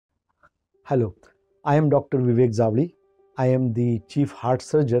Hello, I am Dr. Vivek Jawali. I am the Chief Heart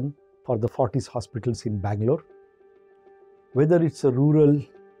Surgeon for the Fortis Hospitals in Bangalore. Whether it's a rural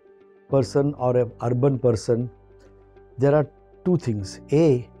person or an urban person, there are two things.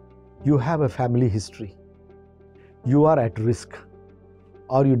 A, you have a family history. You are at risk.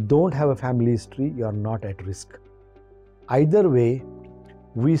 Or you don't have a family history, you are not at risk. Either way,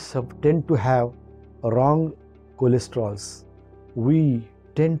 we tend to have wrong cholesterols. We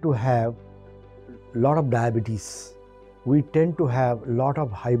tend to have a lot of diabetes. We tend to have a lot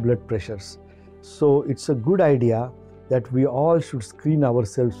of high blood pressures. So it's a good idea that we all should screen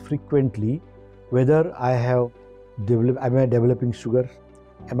ourselves frequently, whether am I developing sugar?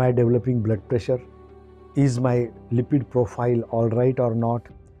 Am I developing blood pressure? Is my lipid profile all right or not?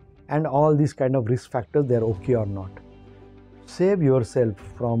 And all these kind of risk factors, they're okay or not. Save yourself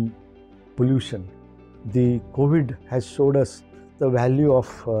from pollution. The COVID has showed us the value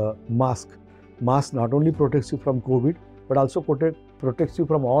of mask. Mask not only protects you from COVID, but also protects you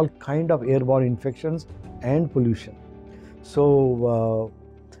from all kind of airborne infections and pollution.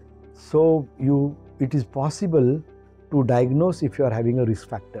 It is possible to diagnose if you are having a risk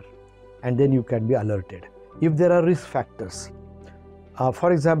factor, and then you can be alerted. If there are risk factors,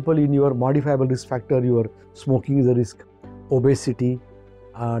 for example, in your modifiable risk factor, your smoking is a risk, obesity,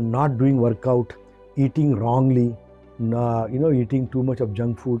 not doing workout, eating wrongly, eating too much of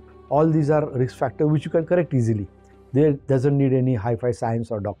junk food. All these are risk factors which you can correct easily. There doesn't need any hi-fi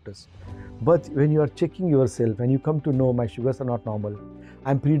science or doctors. But when you are checking yourself and you come to know my sugars are not normal,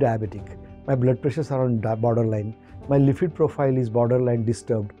 I'm pre-diabetic, my blood pressures are on borderline, my lipid profile is borderline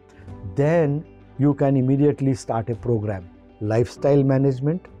disturbed, then you can immediately start a program. Lifestyle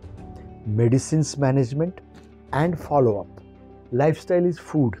management, medicines management, and follow-up. Lifestyle is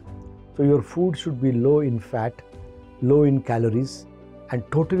food. So your food should be low in fat, low in calories, and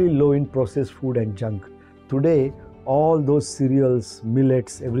totally low in processed food and junk. Today, all those cereals,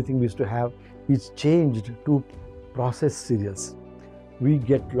 millets, everything we used to have is changed to processed cereals. We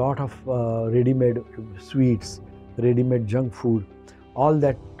get a lot of ready-made sweets, ready-made junk food. All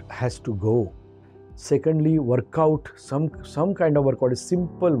that has to go. Secondly, workout, some kind of workout, a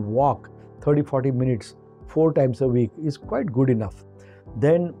simple walk, 30-40 minutes, 4 times a week is quite good enough.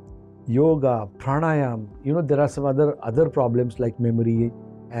 Then yoga, pranayam, there are some other problems like memory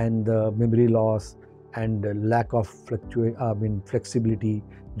and memory loss and lack of flexibility,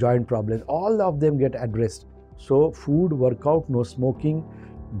 joint problems, all of them get addressed. So food, workout, no smoking,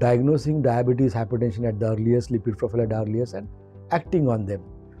 diagnosing diabetes, hypertension at the earliest, lipid profile at the earliest, and acting on them.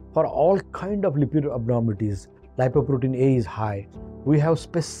 For all kind of lipid abnormalities, lipoprotein A is high. We have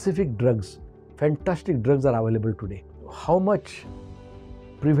specific drugs, fantastic drugs are available today. How much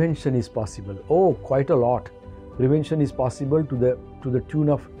prevention is possible? Oh, quite a lot. Prevention is possible to the tune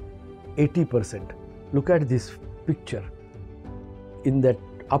of 80%. Look at this picture. In that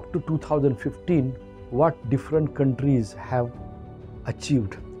up to 2015, what different countries have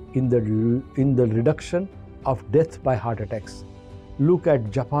achieved in the reduction of death by heart attacks. Look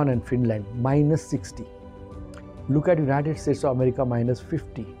at Japan and Finland, -60. Look at United States of America,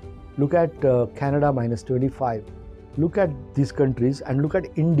 -50. Look at Canada, -25. Look at these countries and look at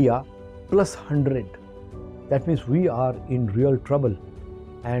India, +100. That means we are in real trouble,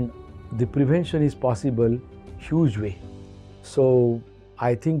 and the prevention is possible huge way. So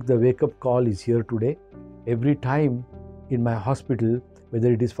I think the wake-up call is here today. Every time in my hospital,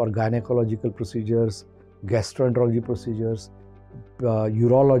 whether it is for gynecological procedures, gastroenterology procedures,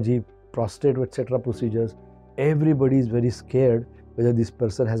 urology, prostate, etc. procedures, everybody is very scared whether this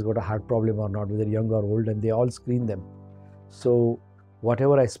person has got a heart problem or not, whether young or old, and they all screen them. So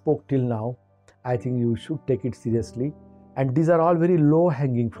whatever I spoke till now, I think you should take it seriously. And these are all very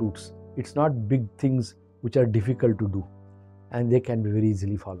low-hanging fruits. It's not big things which are difficult to do, and they can be very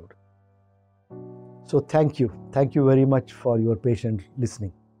easily followed. So thank you. Thank you very much for your patient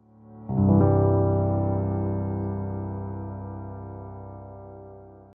listening.